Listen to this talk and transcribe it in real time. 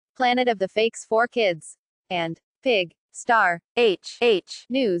Planet of the Fakes 4 Kids. And Pig. Star.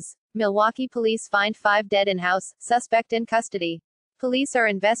 News. Milwaukee police find 5 dead in house, suspect in custody. Police are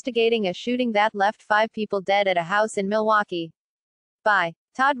investigating a shooting that left 5 people dead at a house in Milwaukee. By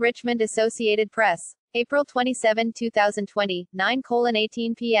Todd Richmond, Associated Press. April 27, 2020,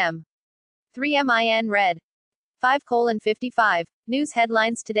 9:18 p.m. 3MIN Red. 5:55. News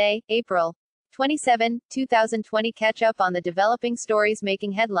headlines today, April 27, 2020. Catch up on the developing stories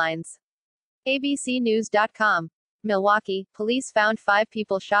making headlines. abcnews.com. Milwaukee, police found 5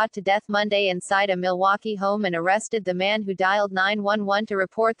 people shot to death Monday inside a Milwaukee home and arrested the man who dialed 911 to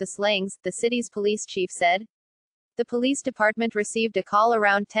report the slayings, the city's police chief said. The police department received a call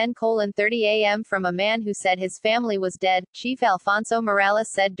around 10:30 a.m. from a man who said his family was dead, Chief Alfonso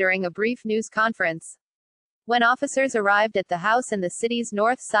Morales said during a brief news conference. When officers arrived at the house in the city's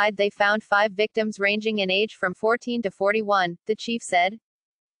north side, they found 5 victims ranging in age from 14 to 41, the chief said.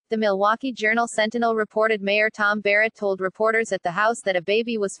 The Milwaukee Journal-Sentinel reported Mayor Tom Barrett told reporters at the house that a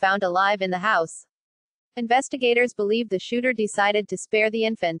baby was found alive in the house. Investigators believe the shooter decided to spare the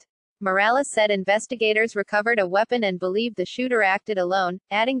infant. Morales said investigators recovered a weapon and believe the shooter acted alone,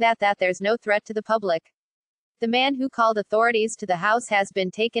 adding that there's no threat to the public. The man who called authorities to the house has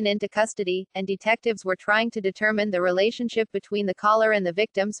been taken into custody, and detectives were trying to determine the relationship between the caller and the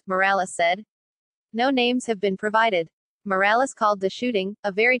victims, Morales said. No names have been provided. Morales called the shooting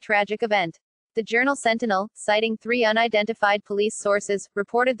a very tragic event. The Journal-Sentinel, citing 3 unidentified police sources,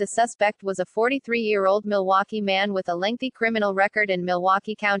 reported the suspect was a 43-year-old Milwaukee man with a lengthy criminal record in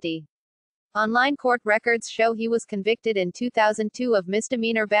Milwaukee County. Online court records show he was convicted in 2002 of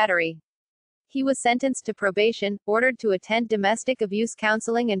misdemeanor battery. He was sentenced to probation, ordered to attend domestic abuse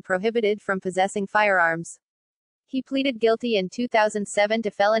counseling, and prohibited from possessing firearms. He pleaded guilty in 2007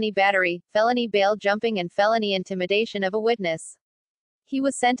 to felony battery, felony bail jumping, and felony intimidation of a witness. He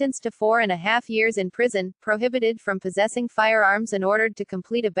was sentenced to 4.5 years in prison, prohibited from possessing firearms, and ordered to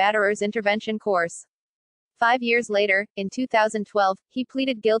complete a batterer's intervention course. 5 years later, in 2012, he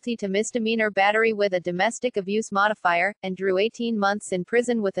pleaded guilty to misdemeanor battery with a domestic abuse modifier, and drew 18 months in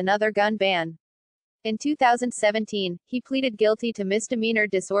prison with another gun ban. In 2017, he pleaded guilty to misdemeanor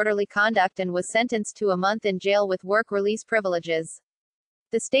disorderly conduct and was sentenced to a month in jail with work release privileges.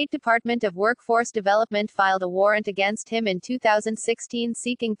 The State Department of Workforce Development filed a warrant against him in 2016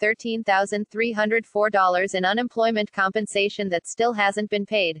 seeking $13,304 in unemployment compensation that still hasn't been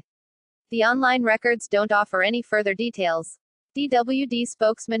paid. The online records don't offer any further details. DWD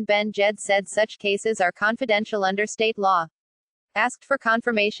spokesman Ben Jed said such cases are confidential under state law. Asked for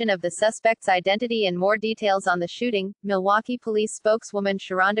confirmation of the suspect's identity and more details on the shooting, Milwaukee police spokeswoman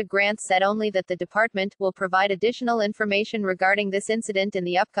Sharonda Grant said only that the department will provide additional information regarding this incident in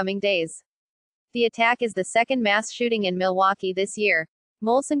the upcoming days. The attack is the second mass shooting in Milwaukee this year.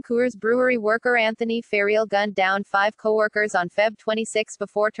 Molson Coors brewery worker Anthony Ferriel gunned down 5 coworkers on Feb 26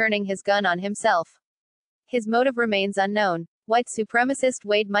 before turning his gun on himself. His motive remains unknown. White supremacist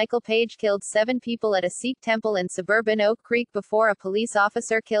Wade Michael Page killed 7 people at a Sikh temple in suburban Oak Creek before a police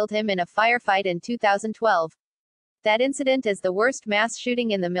officer killed him in a firefight in 2012. That incident is the worst mass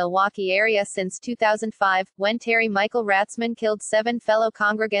shooting in the Milwaukee area since 2005, when Terry Michael Ratzman killed 7 fellow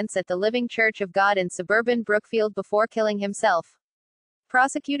congregants at the Living Church of God in suburban Brookfield before killing himself.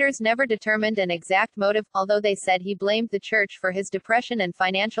 Prosecutors never determined an exact motive, although they said he blamed the church for his depression and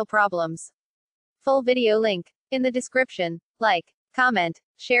financial problems. Full video link in the description. Like, comment,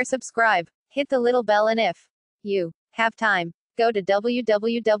 share, subscribe, hit the little bell, and if you have time, go to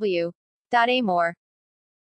www.amore.com.